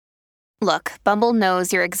Look, Bumble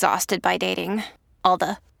knows you're exhausted by dating. All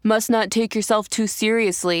the, must not take yourself too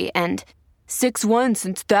seriously, and 6'1"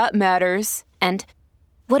 since that matters. And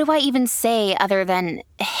what do I even say other than,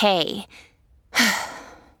 hey?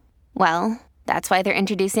 Well, that's why they're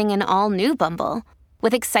introducing an all-new Bumble,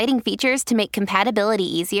 with exciting features to make compatibility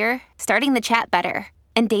easier, starting the chat better,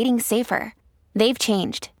 and dating safer. They've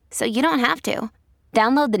changed, so you don't have to.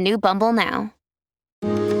 Download the new Bumble now.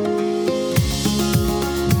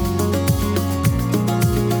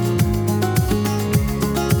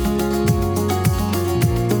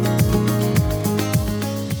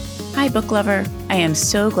 Hi, book lover. I am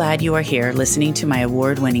so glad you are here listening to my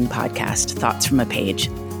award-winning podcast, Thoughts from a Page,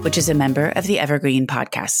 which is a member of the Evergreen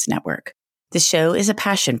Podcasts Network. The show is a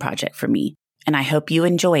passion project for me, and I hope you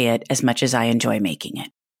enjoy it as much as I enjoy making it.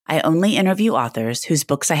 I only interview authors whose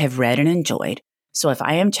books I have read and enjoyed, so if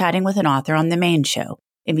I am chatting with an author on the main show,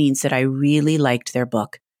 it means that I really liked their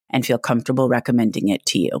book and feel comfortable recommending it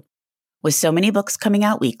to you. With so many books coming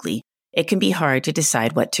out weekly, it can be hard to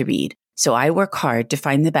decide what to read, so I work hard to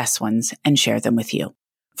find the best ones and share them with you.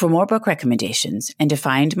 For more book recommendations and to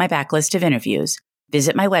find my backlist of interviews,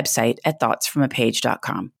 visit my website at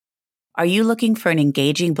thoughtsfromapage.com. Are you looking for an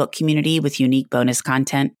engaging book community with unique bonus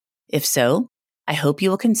content? If so, I hope you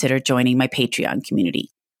will consider joining my Patreon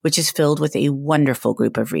community, which is filled with a wonderful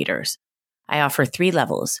group of readers. I offer 3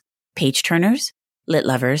 levels: page turners, lit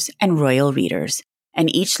lovers, and royal readers,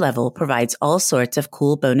 and each level provides all sorts of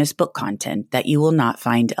cool bonus book content that you will not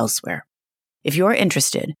find elsewhere. If you're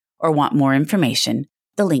interested or want more information,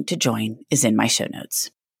 the link to join is in my show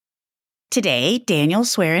notes. Today, Daniel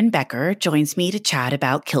Sweren-Becker joins me to chat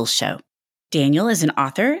about Kill Show. Daniel is an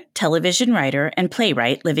author, television writer, and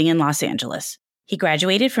playwright living in Los Angeles. He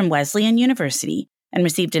graduated from Wesleyan University and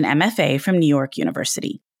received an MFA from New York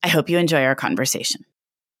University. I hope you enjoy our conversation.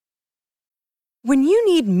 When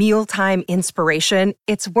you need mealtime inspiration,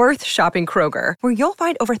 it's worth shopping Kroger, where you'll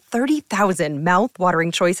find over 30,000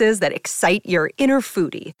 mouth-watering choices that excite your inner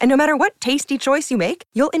foodie. And no matter what tasty choice you make,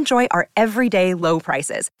 you'll enjoy our everyday low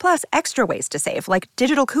prices, plus extra ways to save, like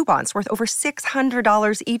digital coupons worth over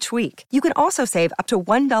 $600 each week. You can also save up to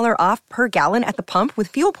 $1 off per gallon at the pump with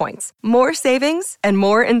fuel points. More savings and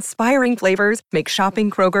more inspiring flavors make shopping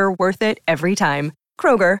Kroger worth it every time.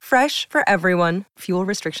 Kroger, fresh for everyone. Fuel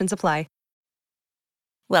restrictions apply.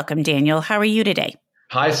 Welcome, Daniel. How are you today?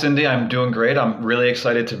 Hi, Cindy. I'm doing great. I'm really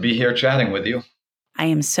excited to be here chatting with you. I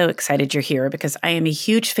am so excited you're here because I am a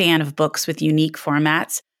huge fan of books with unique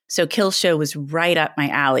formats. So Kill Show was right up my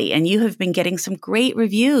alley. And you have been getting some great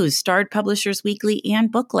reviews, Starred Publishers Weekly and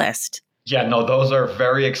Booklist. Yeah, no, those are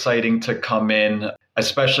very exciting to come in.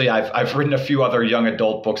 Especially, I've written a few other young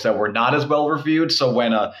adult books that were not as well reviewed. So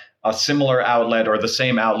when a similar outlet or the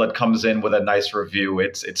same outlet comes in with a nice review,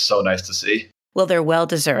 it's so nice to see. Well, they're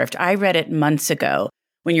well-deserved. I read it months ago.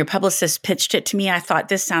 When your publicist pitched it to me, I thought,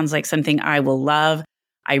 this sounds like something I will love.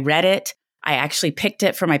 I read it. I actually picked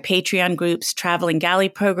it for my Patreon group's Traveling Galley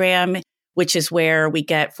program, which is where we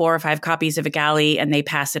get 4 or 5 copies of a galley and they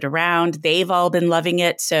pass it around. They've all been loving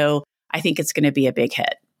it, so I think it's going to be a big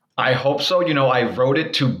hit. I hope so. You know, I wrote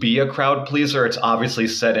it to be a crowd pleaser. It's obviously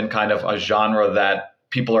set in kind of a genre that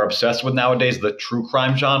people are obsessed with nowadays, the true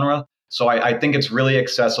crime genre. So I think it's really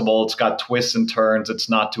accessible. It's got twists and turns. It's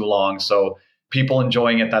not too long. So people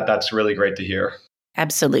enjoying it, that's really great to hear.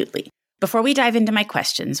 Absolutely. Before we dive into my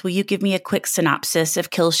questions, will you give me a quick synopsis of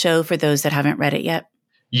Kill Show for those that haven't read it yet?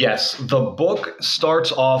 Yes. The book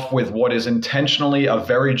starts off with what is intentionally a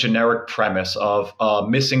very generic premise of a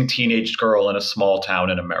missing teenage girl in a small town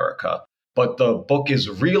in America. But the book is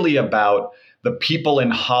really about the people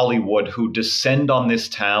in Hollywood who descend on this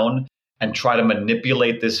town and try to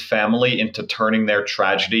manipulate this family into turning their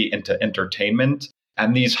tragedy into entertainment.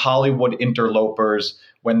 And these Hollywood interlopers,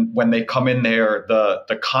 when they come in there,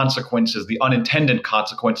 the consequences, the unintended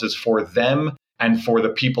consequences for them and for the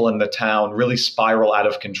people in the town really spiral out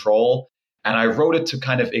of control. And I wrote it to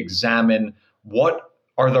kind of examine what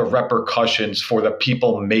are the repercussions for the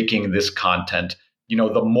people making this content. You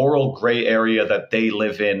know, the moral gray area that they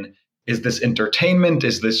live in. Is this entertainment?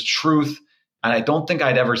 Is this truth? And I don't think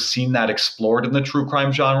I'd ever seen that explored in the true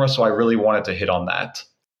crime genre, so I really wanted to hit on that.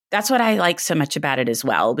 That's what I like so much about it as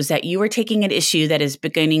well, was that you were taking an issue that is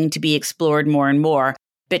beginning to be explored more and more,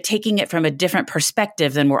 but taking it from a different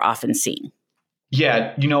perspective than we're often seeing.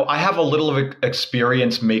 Yeah, you know, I have a little of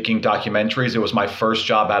experience making documentaries. It was my first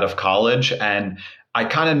job out of college, and I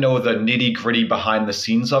kind of know the nitty gritty behind the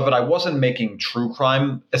scenes of it. I wasn't making true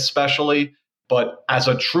crime especially, but as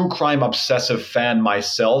a true crime obsessive fan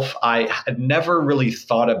myself, I had never really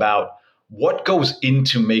thought about what goes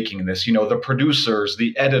into making this. You know, the producers,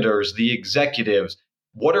 the editors, the executives,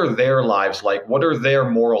 what are their lives like? What are their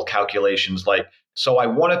moral calculations like? So I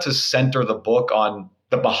wanted to center the book on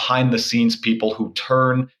the behind the scenes people who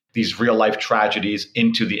turn these real life tragedies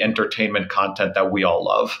into the entertainment content that we all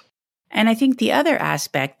love. And I think the other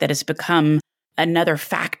aspect that has become another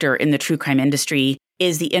factor in the true crime industry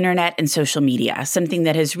is the internet and social media, something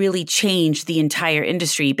that has really changed the entire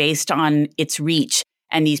industry based on its reach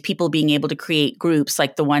and these people being able to create groups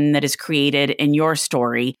like the one that is created in your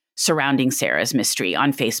story surrounding Sarah's mystery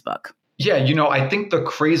on Facebook. Yeah, I think the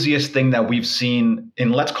craziest thing that we've seen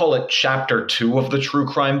in, let's call it chapter 2 of the true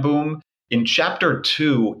crime boom, in chapter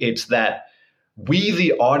 2, it's that we,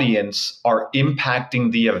 the audience, are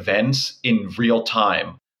impacting the events in real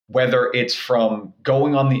time, whether it's from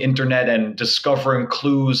going on the internet and discovering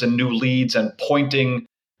clues and new leads and pointing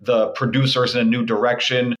the producers in a new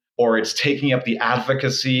direction, or it's taking up the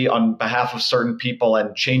advocacy on behalf of certain people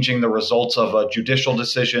and changing the results of a judicial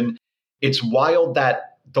decision. It's wild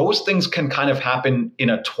that those things can kind of happen in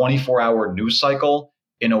a 24-hour news cycle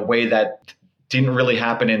in a way that didn't really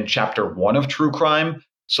happen in chapter 1 of True Crime.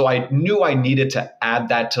 So I knew I needed to add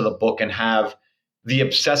that to the book and have the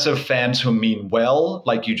obsessive fans who mean well,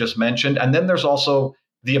 like you just mentioned. And then there's also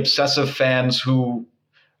the obsessive fans who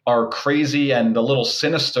are crazy and a little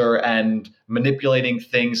sinister and manipulating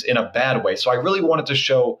things in a bad way. So I really wanted to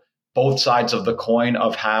show both sides of the coin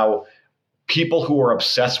of how people who are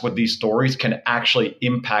obsessed with these stories can actually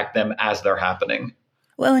impact them as they're happening.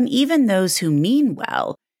 Well, and even those who mean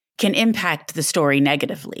well can impact the story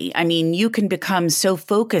negatively. I mean, you can become so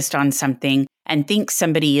focused on something and think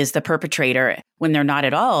somebody is the perpetrator when they're not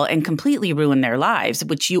at all and completely ruin their lives,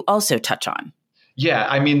 which you also touch on. Yeah,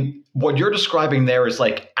 I mean, what you're describing there is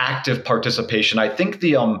like active participation. I think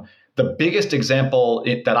the biggest example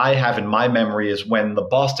that I have in my memory is when the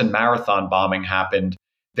Boston Marathon bombing happened.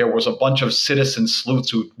 There was a bunch of citizen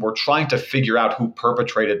sleuths who were trying to figure out who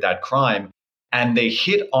perpetrated that crime. And they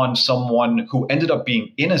hit on someone who ended up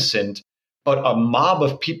being innocent, but a mob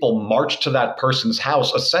of people marched to that person's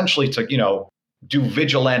house essentially to, do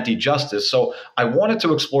vigilante justice. So I wanted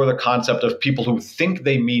to explore the concept of people who think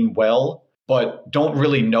they mean well, but don't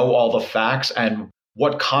really know all the facts and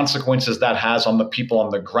what consequences that has on the people on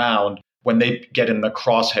the ground when they get in the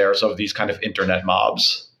crosshairs of these kind of internet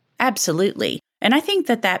mobs. Absolutely. And I think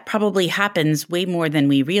that probably happens way more than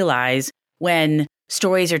we realize when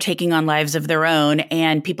stories are taking on lives of their own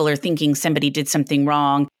and people are thinking somebody did something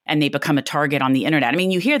wrong and they become a target on the internet. I mean,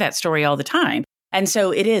 you hear that story all the time. And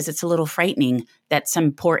so it's a little frightening that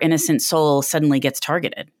some poor innocent soul suddenly gets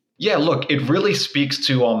targeted. Yeah, look, it really speaks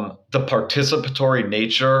to the participatory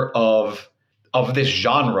nature of this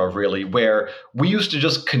genre, really, where we used to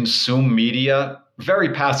just consume media very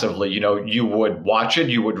passively. You would watch it,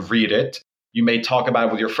 you would read it, you may talk about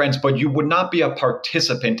it with your friends, but you would not be a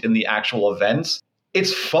participant in the actual events.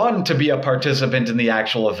 It's fun to be a participant in the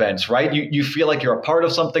actual events, right? You feel like you're a part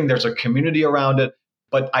of something, there's a community around it,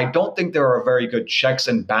 but I don't think there are very good checks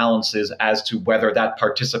and balances as to whether that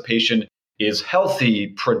participation is healthy,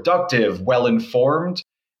 productive, well-informed.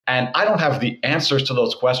 And I don't have the answers to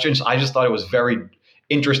those questions. I just thought it was very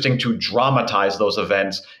interesting to dramatize those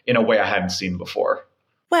events in a way I hadn't seen before.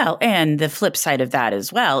 Well, and the flip side of that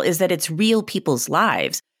as well is that it's real people's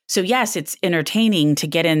lives. So yes, it's entertaining to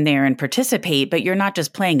get in there and participate, but you're not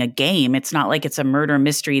just playing a game. It's not like it's a murder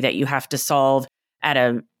mystery that you have to solve at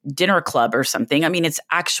a dinner club or something. I mean, it's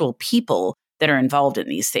actual people that are involved in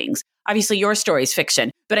these things. Obviously, your story is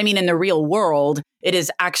fiction, but I mean, in the real world, it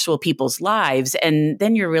is actual people's lives. And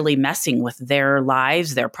then you're really messing with their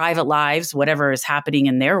lives, their private lives, whatever is happening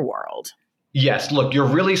in their world. Yes, look, you're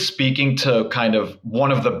really speaking to kind of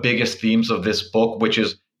one of the biggest themes of this book, which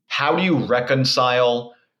is how do you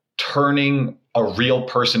reconcile turning a real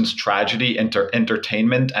person's tragedy into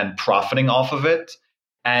entertainment and profiting off of it?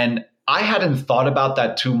 And I hadn't thought about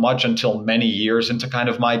that too much until many years into kind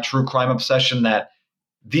of my true crime obsession, that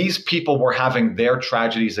these people were having their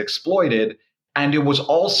tragedies exploited. And it was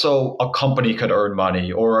also a company could earn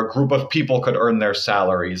money or a group of people could earn their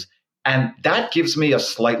salaries. And that gives me a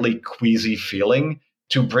slightly queasy feeling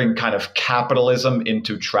to bring kind of capitalism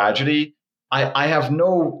into tragedy. I have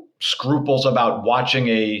no scruples about watching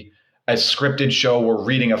a scripted show or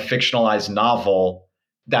reading a fictionalized novel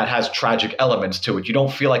that has tragic elements to it. You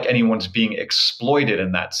don't feel like anyone's being exploited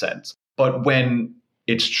in that sense. But when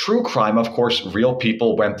it's true crime, of course, real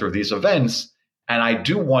people went through these events. And I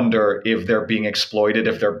do wonder if they're being exploited,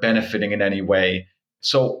 if they're benefiting in any way.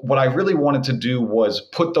 So what I really wanted to do was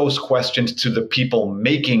put those questions to the people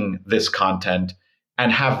making this content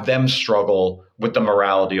and have them struggle with the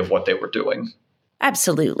morality of what they were doing.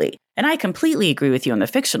 Absolutely. And I completely agree with you on the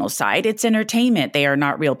fictional side. It's entertainment. They are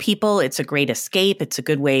not real people. It's a great escape. It's a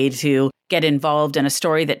good way to get involved in a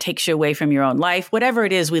story that takes you away from your own life, whatever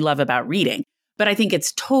it is we love about reading. But I think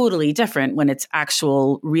it's totally different when it's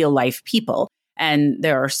actual real life people. And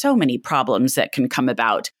there are so many problems that can come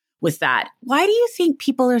about with that. Why do you think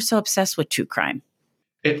people are so obsessed with true crime?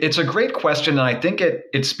 It's a great question. And I think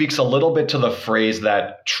it speaks a little bit to the phrase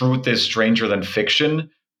that truth is stranger than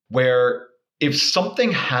fiction, where if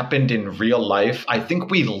something happened in real life, I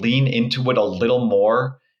think we lean into it a little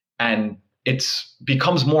more and it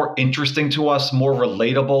becomes more interesting to us, more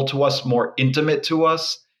relatable to us, more intimate to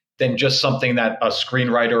us than just something that a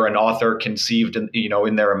screenwriter or an author conceived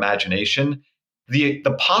in their imagination.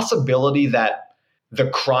 The possibility that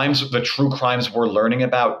the true crimes we're learning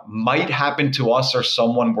about might happen to us or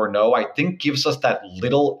someone we know, I think gives us that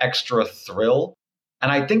little extra thrill.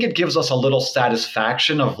 And I think it gives us a little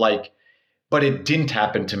satisfaction of like, but it didn't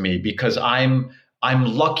happen to me because I'm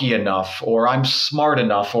lucky enough, or I'm smart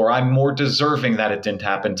enough, or I'm more deserving that it didn't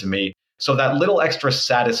happen to me. So that little extra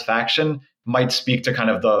satisfaction might speak to kind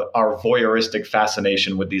of our voyeuristic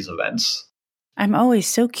fascination with these events. I'm always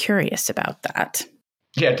so curious about that.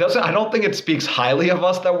 Yeah, I don't think it speaks highly of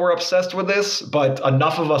us that we're obsessed with this, but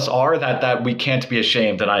enough of us are that we can't be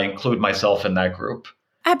ashamed, and I include myself in that group.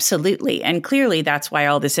 Absolutely. And clearly that's why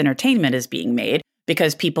all this entertainment is being made,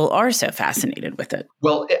 because people are so fascinated with it.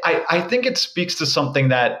 Well, I think it speaks to something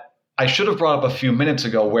that I should have brought up a few minutes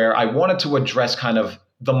ago, where I wanted to address kind of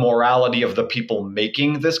the morality of the people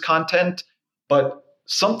making this content. But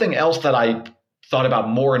something else that I thought about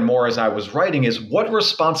more and more as I was writing is, what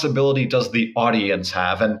responsibility does the audience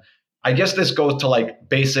have? And I guess this goes to like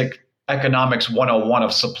basic economics 101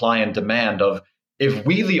 of supply and demand, of if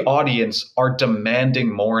we, the audience, are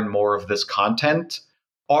demanding more and more of this content,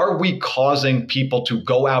 are we causing people to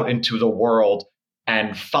go out into the world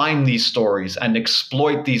and find these stories and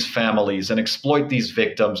exploit these families and exploit these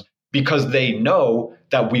victims because they know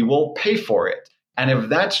that we will pay for it? And if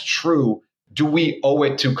that's true, do we owe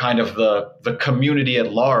it to kind of the community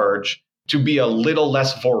at large to be a little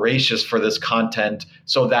less voracious for this content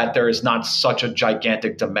so that there is not such a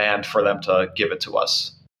gigantic demand for them to give it to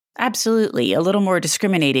us? Absolutely. A little more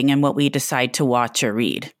discriminating in what we decide to watch or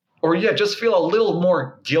read. Or just feel a little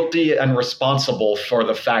more guilty and responsible for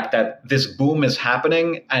the fact that this boom is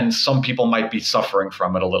happening and some people might be suffering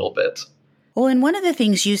from it a little bit. Well, and one of the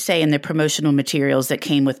things you say in the promotional materials that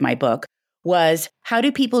came with my book was, how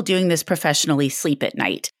do people doing this professionally sleep at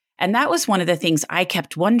night? And that was one of the things I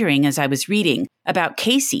kept wondering as I was reading about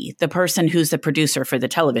Casey, the person who's the producer for the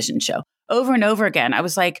television show. Over and over again, I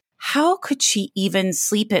was like, how could she even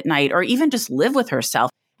sleep at night or even just live with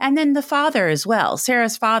herself? And then the father as well,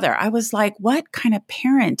 Sarah's father. I was like, what kind of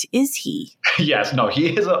parent is he? Yes, no,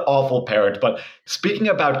 he is an awful parent. But speaking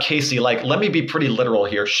about Casey, like, let me be pretty literal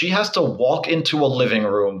here. She has to walk into a living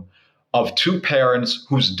room of two parents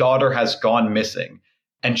whose daughter has gone missing.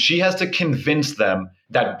 And she has to convince them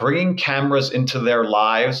that bringing cameras into their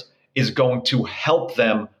lives is going to help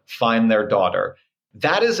them find their daughter.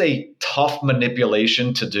 That is a tough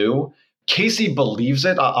manipulation to do. Casey believes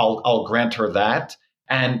it. I'll grant her that.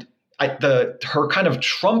 And her kind of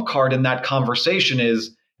trump card in that conversation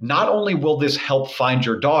is, not only will this help find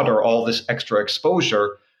your daughter, all this extra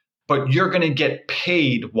exposure, but you're going to get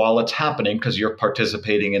paid while it's happening because you're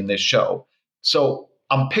participating in this show. So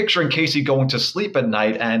I'm picturing Casey going to sleep at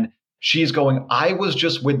night and she's going, I was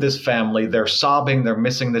just with this family. They're sobbing. They're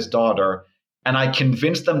missing this daughter. And I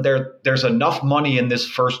convinced them there's enough money in this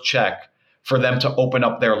first check for them to open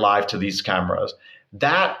up their life to these cameras.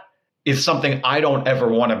 That is something I don't ever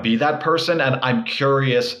want to be that person. And I'm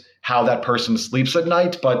curious how that person sleeps at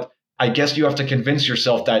night. But I guess you have to convince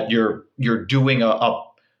yourself that you're doing a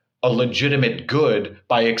legitimate good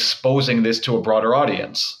by exposing this to a broader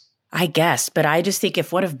audience. I guess, but I just think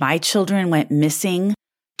if one of my children went missing,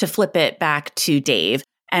 to flip it back to Dave,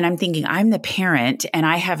 and I'm thinking I'm the parent and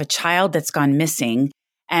I have a child that's gone missing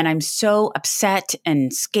and I'm so upset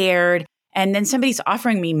and scared, and then somebody's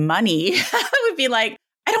offering me money, I would be like,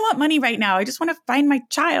 I don't want money right now. I just want to find my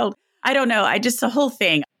child. I don't know. The whole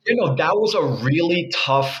thing. That was a really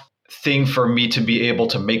tough thing for me to be able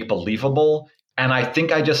to make believable. And I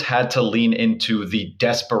think I just had to lean into the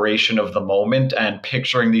desperation of the moment and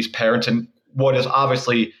picturing these parents in what is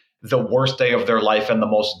obviously the worst day of their life and the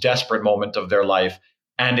most desperate moment of their life.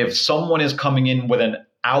 And if someone is coming in with an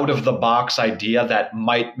out of the box idea that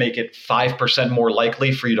might make it 5% more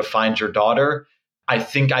likely for you to find your daughter, I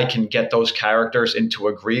think I can get those characters into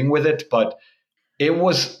agreeing with it. But It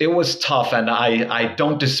was tough, and I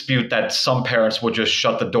don't dispute that some parents would just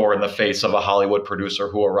shut the door in the face of a Hollywood producer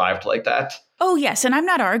who arrived like that. Oh, yes. And I'm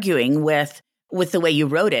not arguing with the way you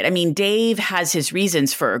wrote it. I mean, Dave has his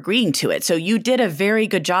reasons for agreeing to it. So you did a very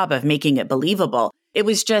good job of making it believable. It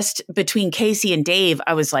was just between Casey and Dave,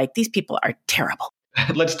 I was like, these people are terrible.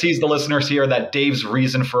 Let's tease the listeners here that Dave's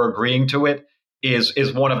reason for agreeing to it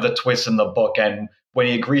is one of the twists in the book. And when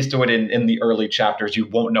he agrees to it in the early chapters, you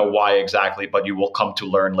won't know why exactly, but you will come to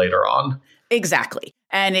learn later on. Exactly.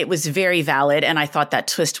 And it was very valid. And I thought that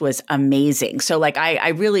twist was amazing. So like, I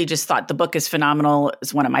really just thought the book is phenomenal.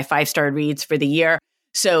 It's one of my 5-star reads for the year.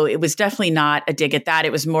 So it was definitely not a dig at that.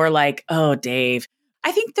 It was more like, oh, Dave.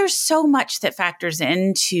 I think there's so much that factors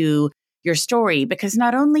into your story because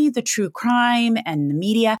not only the true crime and the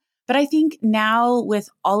media, but I think now with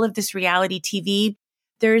all of this reality TV,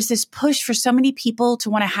 there's this push for so many people to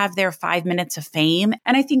want to have their 5 minutes of fame.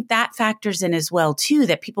 And I think that factors in as well, too,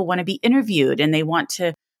 that people want to be interviewed and they want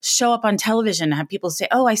to show up on television and have people say,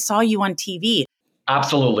 oh, I saw you on TV.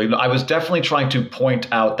 Absolutely. I was definitely trying to point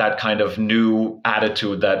out that kind of new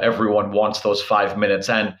attitude that everyone wants those 5 minutes.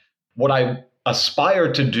 And what I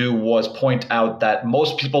aspired to do was point out that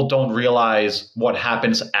most people don't realize what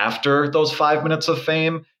happens after those 5 minutes of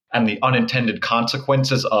fame and the unintended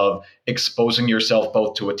consequences of exposing yourself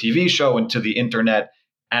both to a TV show and to the internet.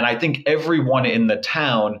 And I think everyone in the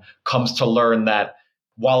town comes to learn that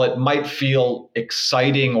while it might feel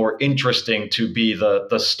exciting or interesting to be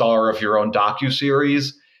the star of your own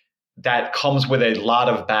docuseries, that comes with a lot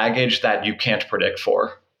of baggage that you can't predict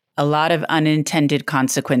for. A lot of unintended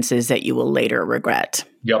consequences that you will later regret.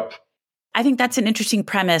 Yep. I think that's an interesting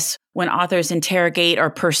premise when authors interrogate or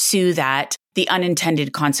pursue that, the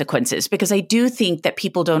unintended consequences, because I do think that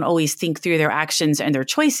people don't always think through their actions and their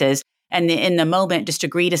choices. And in the moment, just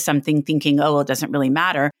agree to something thinking, oh, well, it doesn't really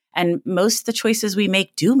matter. And most of the choices we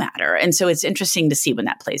make do matter. And so it's interesting to see when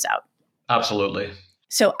that plays out. Absolutely.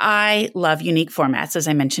 So I love unique formats, as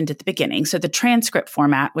I mentioned at the beginning. So the transcript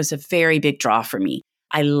format was a very big draw for me.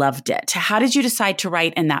 I loved it. How did you decide to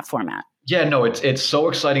write in that format? Yeah, no, it's so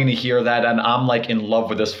exciting to hear that. And I'm like in love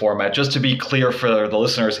with this format. Just to be clear for the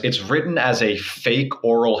listeners, it's written as a fake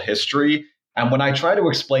oral history. And when I try to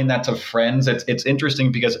explain that to friends, it's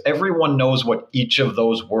interesting because everyone knows what each of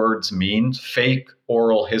those words means, fake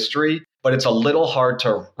oral history, but it's a little hard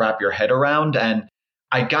to wrap your head around. And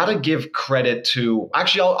I got to give credit to,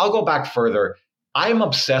 actually, I'll go back further. I'm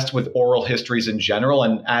obsessed with oral histories in general.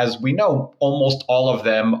 And as we know, almost all of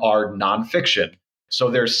them are nonfiction. So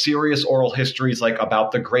there's serious oral histories like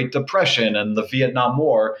about the Great Depression and the Vietnam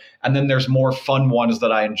War. And then there's more fun ones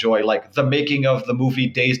that I enjoy, like the making of the movie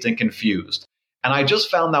Dazed and Confused. And I just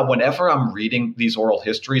found that whenever I'm reading these oral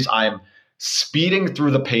histories, I'm speeding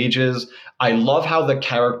through the pages. I love how the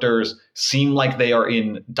characters seem like they are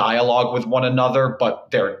in dialogue with one another, but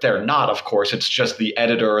they're not, of course. It's just the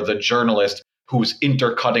editor or the journalist who's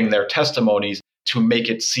intercutting their testimonies to make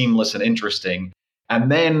it seamless and interesting. And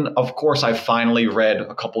then, of course, I finally read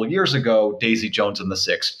a couple of years ago, Daisy Jones and the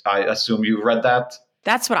Six. I assume you read that?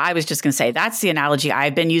 That's what I was just going to say. That's the analogy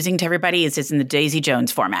I've been using to everybody is it's in the Daisy Jones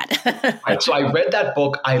format. Right, so I read that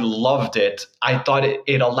book. I loved it. I thought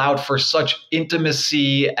it allowed for such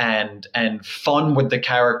intimacy and fun with the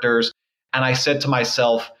characters. And I said to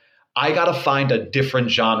myself, I got to find a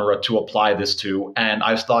different genre to apply this to. And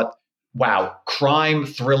I thought, wow, crime,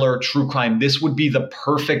 thriller, true crime, this would be the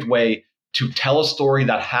perfect way to tell a story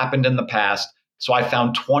that happened in the past. So I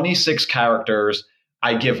found 26 characters.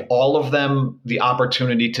 I give all of them the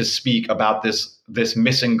opportunity to speak about this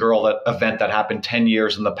missing girl event that happened 10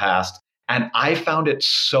 years in the past. And I found it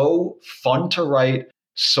so fun to write,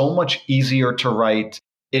 so much easier to write.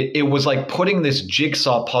 It was like putting this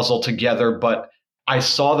jigsaw puzzle together, but I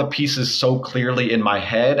saw the pieces so clearly in my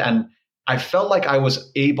head. And I felt like I was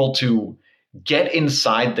able to get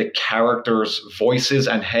inside the characters' voices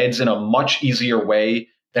and heads in a much easier way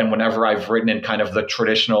than whenever I've written in kind of the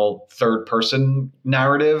traditional third-person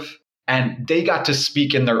narrative. And they got to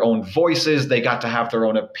speak in their own voices. They got to have their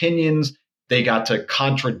own opinions. They got to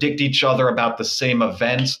contradict each other about the same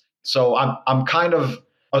events. So I'm kind of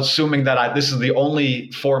assuming that this is the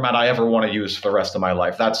only format I ever want to use for the rest of my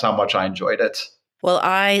life. That's how much I enjoyed it. Well,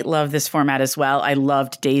 I love this format as well. I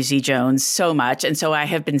loved Daisy Jones so much. And so I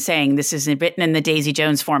have been saying this is written in the Daisy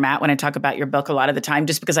Jones format when I talk about your book a lot of the time,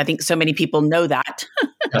 just because I think so many people know that.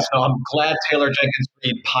 Yes, so I'm glad Taylor Jenkins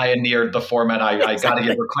Reid pioneered the format. I got to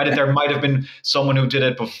give her credit. There might have been someone who did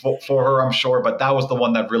it before her, I'm sure, but that was the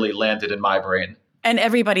one that really landed in my brain. And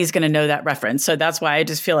everybody's going to know that reference. So that's why I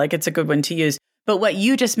just feel like it's a good one to use. But what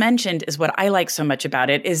you just mentioned is what I like so much about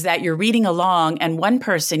it, is that you're reading along and one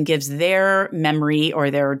person gives their memory or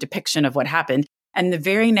their depiction of what happened, and the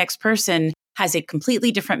very next person has a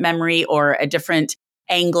completely different memory or a different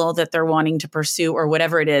angle that they're wanting to pursue or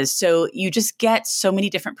whatever it is. So you just get so many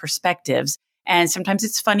different perspectives. And sometimes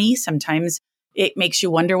it's funny. Sometimes it makes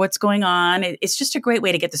you wonder what's going on. It's just a great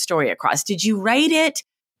way to get the story across. Did you write it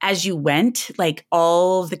as you went, like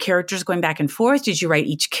all of the characters going back and forth? Did you write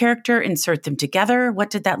each character, insert them together? What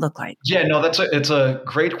did that look like? Yeah, no, it's a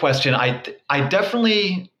great question. I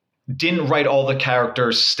definitely didn't write all the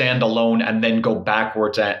characters standalone and then go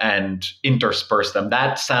backwards and intersperse them.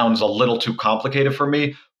 That sounds a little too complicated for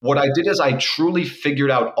me. What I did is I truly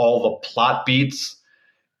figured out all the plot beats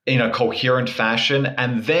in a coherent fashion.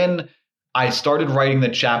 And then I started writing the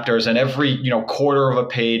chapters, and every, quarter of a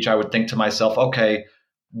page, I would think to myself, okay,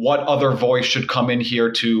 what other voice should come in here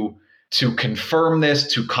to confirm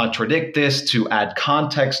this, to contradict this, to add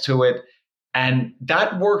context to it. And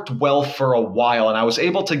that worked well for a while. And I was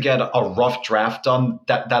able to get a rough draft done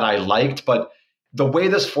that I liked. But the way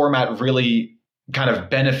this format really kind of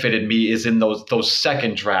benefited me is in those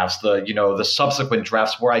second drafts, the subsequent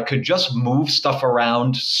drafts, where I could just move stuff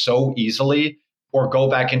around so easily, or go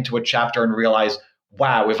back into a chapter and realize,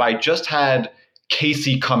 wow, if I just had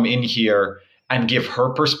Casey come in here and give her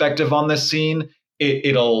perspective on this scene,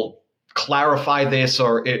 it'll clarify this,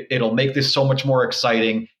 or it'll make this so much more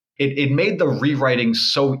exciting. It made the rewriting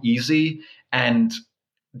so easy. And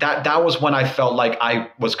that was when I felt like I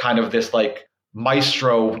was kind of this like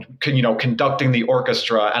maestro, conducting the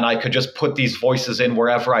orchestra, and I could just put these voices in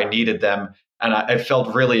wherever I needed them. And it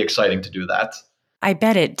felt really exciting to do that. I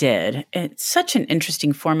bet it did. It's such an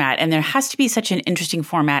interesting format, and there has to be such an interesting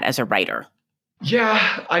format as a writer.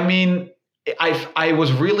 Yeah, I mean, I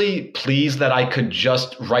was really pleased that I could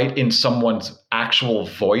just write in someone's actual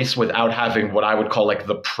voice without having what I would call like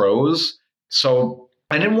the prose. So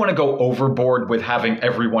I didn't want to go overboard with having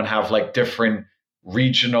everyone have like different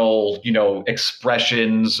regional,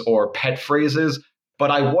 expressions or pet phrases.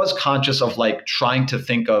 But I was conscious of like trying to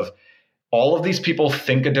think of all of these people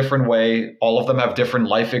think a different way. All of them have different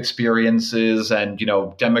life experiences and,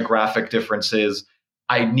 demographic differences.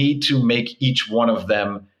 I need to make each one of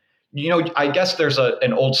them, I guess there's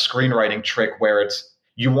an old screenwriting trick where it's,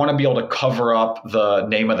 you want to be able to cover up the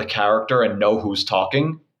name of the character and know who's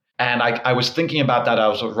talking. And I was thinking about that. I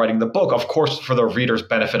was writing the book. Of course, for the reader's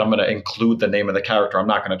benefit, I'm going to include the name of the character. I'm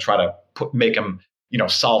not going to try to make him,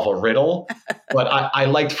 solve a riddle. But I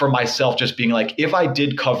liked for myself just being like, if I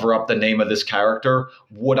did cover up the name of this character,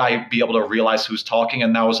 would I be able to realize who's talking?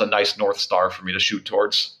 And that was a nice North Star for me to shoot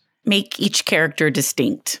towards. Make each character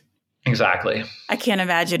distinct. Exactly. I can't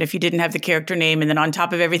imagine if you didn't have the character name and then on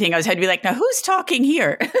top of everything else, I'd be like, now who's talking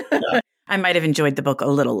here? Yeah. I might have enjoyed the book a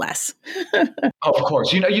little less. Of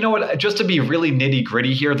course. You know what? Just to be really nitty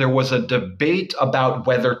gritty here, there was a debate about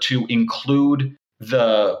whether to include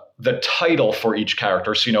the title for each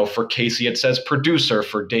character. So, for Casey, it says producer.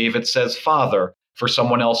 For Dave, it says father. For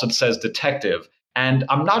someone else, it says detective. And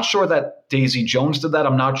I'm not sure that Daisy Jones did that.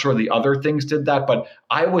 I'm not sure the other things did that. But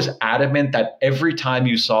I was adamant that every time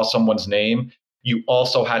you saw someone's name, you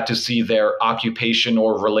also had to see their occupation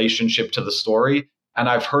or relationship to the story. And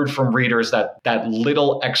I've heard from readers that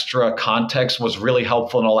little extra context was really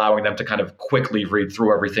helpful in allowing them to kind of quickly read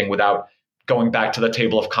through everything without going back to the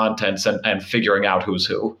table of contents and figuring out who's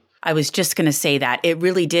who. I was just going to say that. It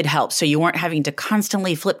really did help. So you weren't having to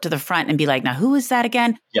constantly flip to the front and be like, now, who is that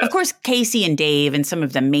again? Yeah. Of course, Casey and Dave and some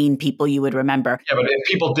of the main people you would remember. Yeah, but if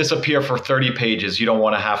people disappear for 30 pages, you don't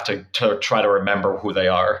want to have to try to remember who they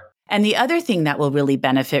are. And the other thing that will really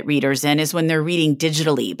benefit readers in is when they're reading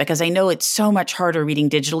digitally, because I know it's so much harder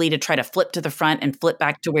reading digitally to try to flip to the front and flip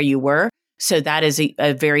back to where you were. So that is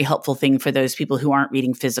a very helpful thing for those people who aren't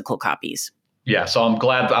reading physical copies. Yeah, so I'm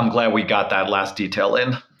glad we got that last detail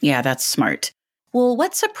in. Yeah, that's smart. Well,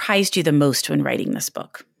 what surprised you the most when writing this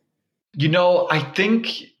book? I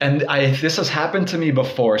think, this has happened to me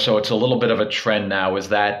before, so it's a little bit of a trend now, is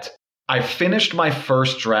that I finished my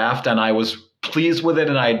first draft and I was pleased with it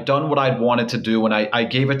and I had done what I'd wanted to do, and I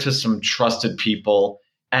gave it to some trusted people,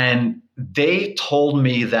 and they told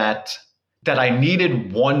me that I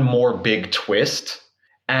needed one more big twist.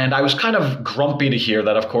 And I was kind of grumpy to hear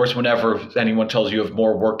that, of course, whenever anyone tells you have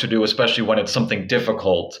more work to do, especially when it's something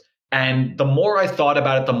difficult. And the more I thought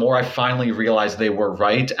about it, the more I finally realized they were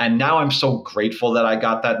right. And now I'm so grateful that I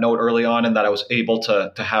got that note early on and that I was able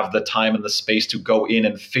to have the time and the space to go in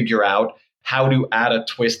and figure out how to add a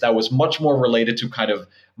twist that was much more related to kind of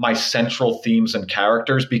my central themes and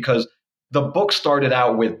characters, because the book started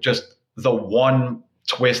out with just the one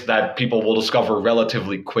twist that people will discover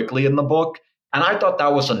relatively quickly in the book. And I thought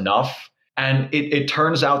that was enough. And it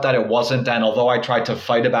turns out that it wasn't. And although I tried to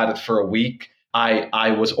fight about it for a week,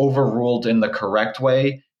 I was overruled in the correct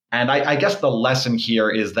way. And I guess the lesson here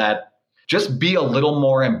is that just be a little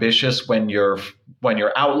more ambitious when you're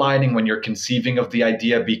outlining, when you're conceiving of the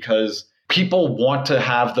idea, because people want to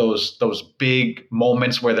have those big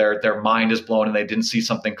moments where their mind is blown and they didn't see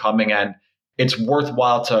something coming. And it's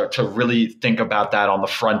worthwhile to really think about that on the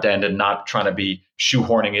front end and not trying to be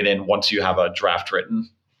shoehorning it in once you have a draft written.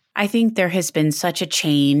 I think there has been such a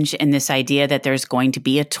change in this idea that there's going to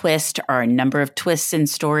be a twist or a number of twists in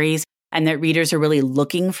stories, and that readers are really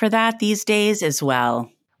looking for that these days as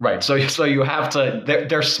well. Right. So you have to,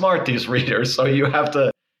 they're smart, these readers, so you have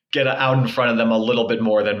to get out in front of them a little bit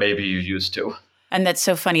more than maybe you used to. And that's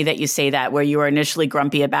so funny that you say that, where you were initially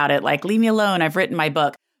grumpy about it, like, leave me alone, I've written my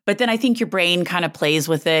book. But then I think your brain kind of plays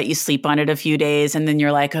with it. You sleep on it a few days and then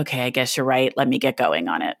you're like, okay, I guess you're right. Let me get going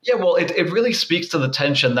on it. Yeah, well, it really speaks to the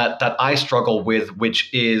tension that I struggle with,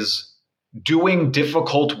 which is doing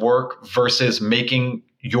difficult work versus making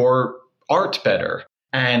your art better.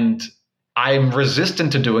 And I'm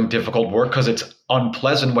resistant to doing difficult work because it's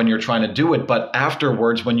unpleasant when you're trying to do it. But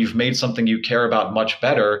afterwards, when you've made something you care about much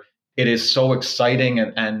better, it is so exciting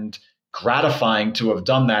and gratifying to have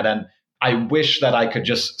done that. And I wish that I could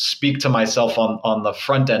just speak to myself on the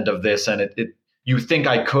front end of this. And you think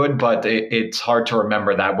I could, but it's hard to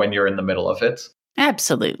remember that when you're in the middle of it.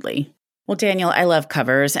 Absolutely. Well, Daniel, I love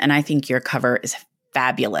covers, and I think your cover is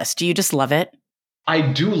fabulous. Do you just love it? I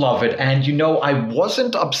do love it. And, I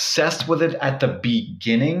wasn't obsessed with it at the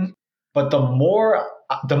beginning, but the more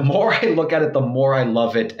I look at it, the more I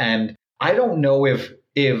love it. And I don't know if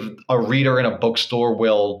a reader in a bookstore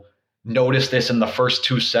will notice this in the first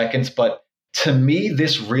 2 seconds, but to me,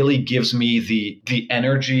 this really gives me the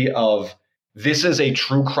energy of, this is a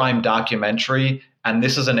true crime documentary, and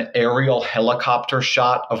this is an aerial helicopter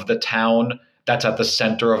shot of the town that's at the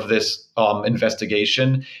center of this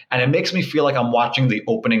investigation. And it makes me feel like I'm watching the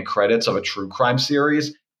opening credits of a true crime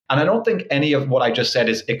series. And I don't think any of what I just said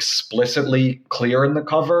is explicitly clear in the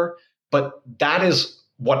cover, but that is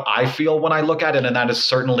what I feel when I look at it. And that is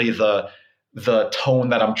certainly the tone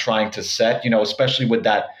that I'm trying to set, especially with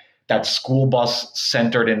that school bus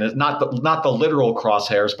centered in not the literal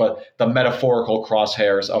crosshairs, but the metaphorical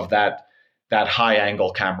crosshairs of that high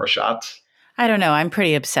angle camera shot. I don't know. I'm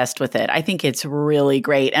pretty obsessed with it. I think it's really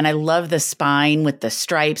great. And I love the spine with the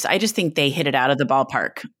stripes. I just think they hit it out of the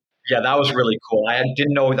ballpark. Yeah, that was really cool. I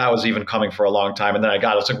didn't know that was even coming for a long time. And then I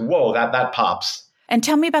got it. I was like, whoa, that pops. And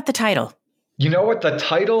tell me about the title. You know what? The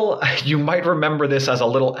title, you might remember this as a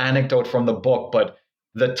little anecdote from the book, but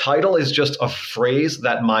the title is just a phrase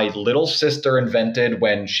that my little sister invented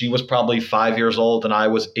when she was probably 5 years old and I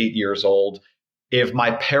was 8 years old. If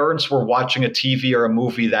my parents were watching a TV or a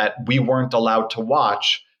movie that we weren't allowed to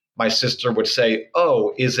watch, my sister would say,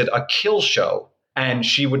 "Oh, is it a kill show?" And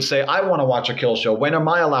she would say, "I want to watch a kill show. When am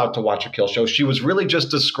I allowed to watch a kill show?" She was really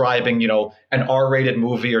just describing, an R-rated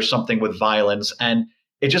movie or something with violence. And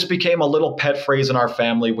it just became a little pet phrase in our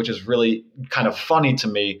family, which is really kind of funny to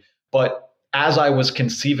me. But as I was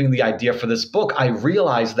conceiving the idea for this book, I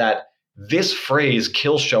realized that this phrase,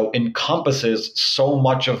 kill show, encompasses so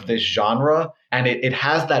much of this genre, and it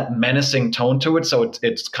has that menacing tone to it. So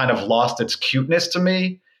it's kind of lost its cuteness to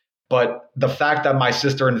me. But the fact that my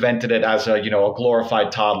sister invented it as a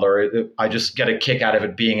glorified toddler, I just get a kick out of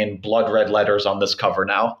it being in blood red letters on this cover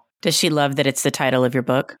now. Does she love that it's the title of your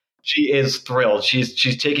book? She is thrilled. She's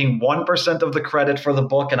taking 1% of the credit for the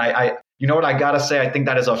book. And I you know what I got to say? I think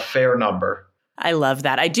that is a fair number. I love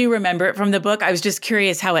that. I do remember it from the book. I was just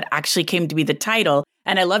curious how it actually came to be the title.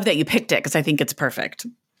 And I love that you picked it because I think it's perfect.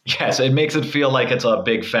 Yes, it makes it feel like it's a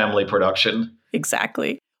big family production.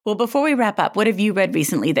 Exactly. Well, before we wrap up, what have you read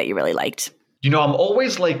recently that you really liked? I'm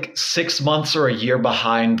always like 6 months or a year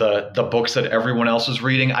behind the books that everyone else is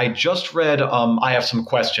reading. I just read I Have Some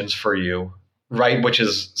Questions for You, right? Which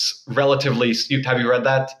is relatively, have you read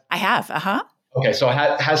that? I have, uh-huh. Okay, so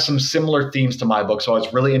it has some similar themes to my book, so I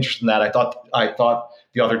was really interested in that. I thought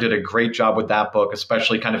the author did a great job with that book,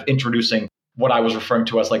 especially kind of introducing what I was referring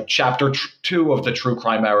to as like chapter 2 of the true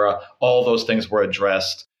crime era. All those things were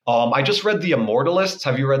addressed. I just read The Immortalists.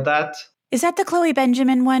 Have you read that? Is that the Chloe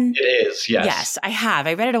Benjamin one? It is, yes. Yes, I have.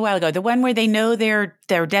 I read it a while ago. The one where they know their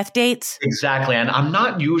death dates? Exactly. And I'm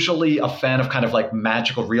not usually a fan of kind of like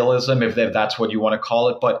magical realism, if that's what you want to call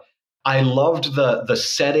it, but I loved the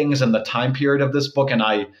settings and the time period of this book. And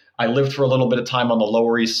I lived for a little bit of time on the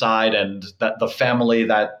Lower East Side, and that the family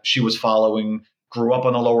that she was following grew up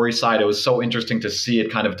on the Lower East Side. It was so interesting to see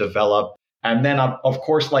it kind of develop. And then, of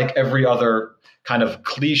course, like every other kind of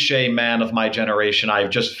cliche man of my generation, I've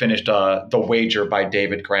just finished The Wager by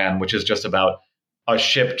David Grann, which is just about a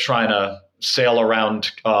ship trying to sail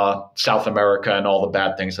around South America and all the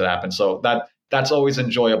bad things that happen. So that's always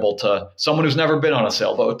enjoyable to someone who's never been on a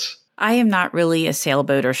sailboat. I am not really a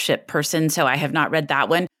sailboat or ship person, so I have not read that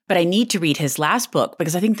one. But I need to read his last book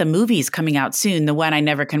because I think the movie's coming out soon, the one I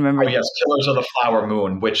never can remember. Oh, yes, Killers of the Flower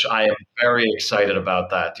Moon, which I am very excited about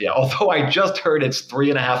that. Yeah, although I just heard it's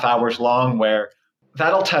 3.5 hours long, where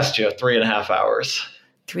that'll test you, 3.5 hours.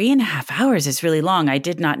 3.5 hours is really long. I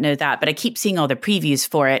did not know that, but I keep seeing all the previews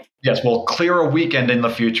for it. Yes, we'll clear a weekend in the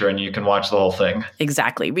future and you can watch the whole thing.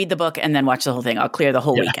 Exactly. Read the book and then watch the whole thing. I'll clear the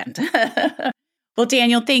whole weekend. Well,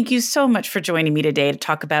 Daniel, thank you so much for joining me today to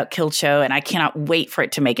talk about Kill Cho, and I cannot wait for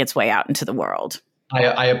it to make its way out into the world.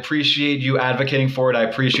 I appreciate you advocating for it. I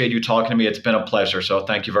appreciate you talking to me. It's been a pleasure, so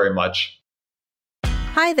thank you very much.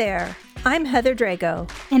 Hi there. I'm Heather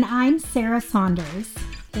Drago. And I'm Sarah Saunders.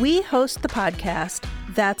 We host the podcast,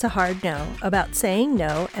 That's a Hard No, about saying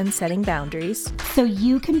no and setting boundaries. So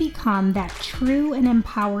you can become that true and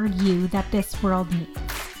empowered you that this world needs.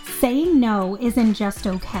 Saying no isn't just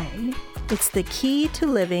okay. It's the key to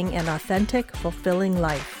living an authentic, fulfilling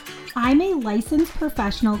life. I'm a licensed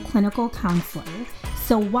professional clinical counselor,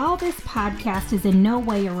 so while this podcast is in no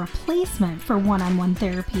way a replacement for one-on-one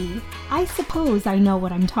therapy, I suppose I know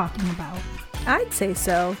what I'm talking about. I'd say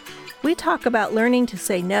so. We talk about learning to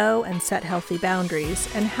say no and set healthy boundaries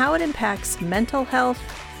and how it impacts mental health,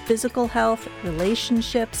 physical health,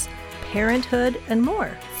 relationships, parenthood, and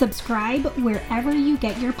more. Subscribe wherever you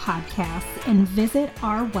get your podcasts and visit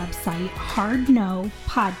our website,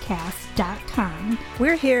 hardnopodcast.com.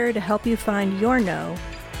 We're here to help you find your no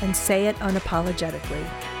and say it unapologetically.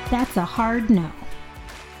 That's a hard no.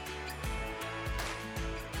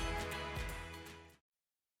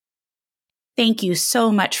 Thank you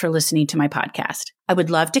so much for listening to my podcast. I would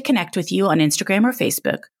love to connect with you on Instagram or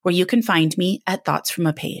Facebook, where you can find me at Thoughts from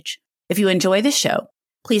a Page. If you enjoy the show,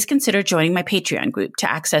 please consider joining my Patreon group to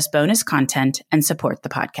access bonus content and support the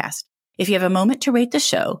podcast. If you have a moment to rate the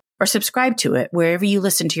show or subscribe to it wherever you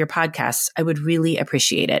listen to your podcasts, I would really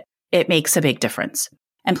appreciate it. It makes a big difference.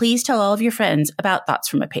 And please tell all of your friends about Thoughts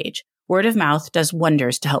from a Page. Word of mouth does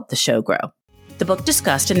wonders to help the show grow. The book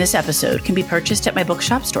discussed in this episode can be purchased at my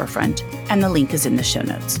bookshop storefront, and the link is in the show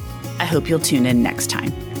notes. I hope you'll tune in next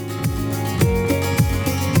time.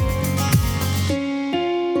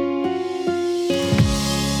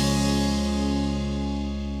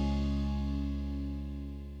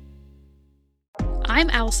 I'm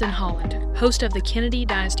Allison Holland, host of the Kennedy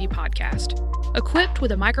Dynasty podcast. Equipped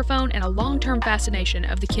with a microphone and a long-term fascination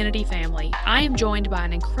of the Kennedy family, I am joined by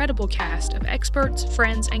an incredible cast of experts,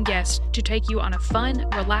 friends, and guests to take you on a fun,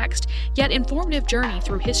 relaxed, yet informative journey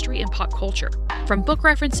through history and pop culture. From book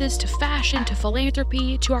references to fashion to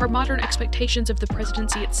philanthropy to our modern expectations of the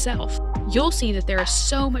presidency itself, you'll see that there is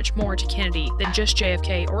so much more to Kennedy than just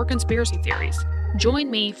JFK or conspiracy theories. Join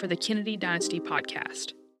me for the Kennedy Dynasty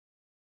podcast.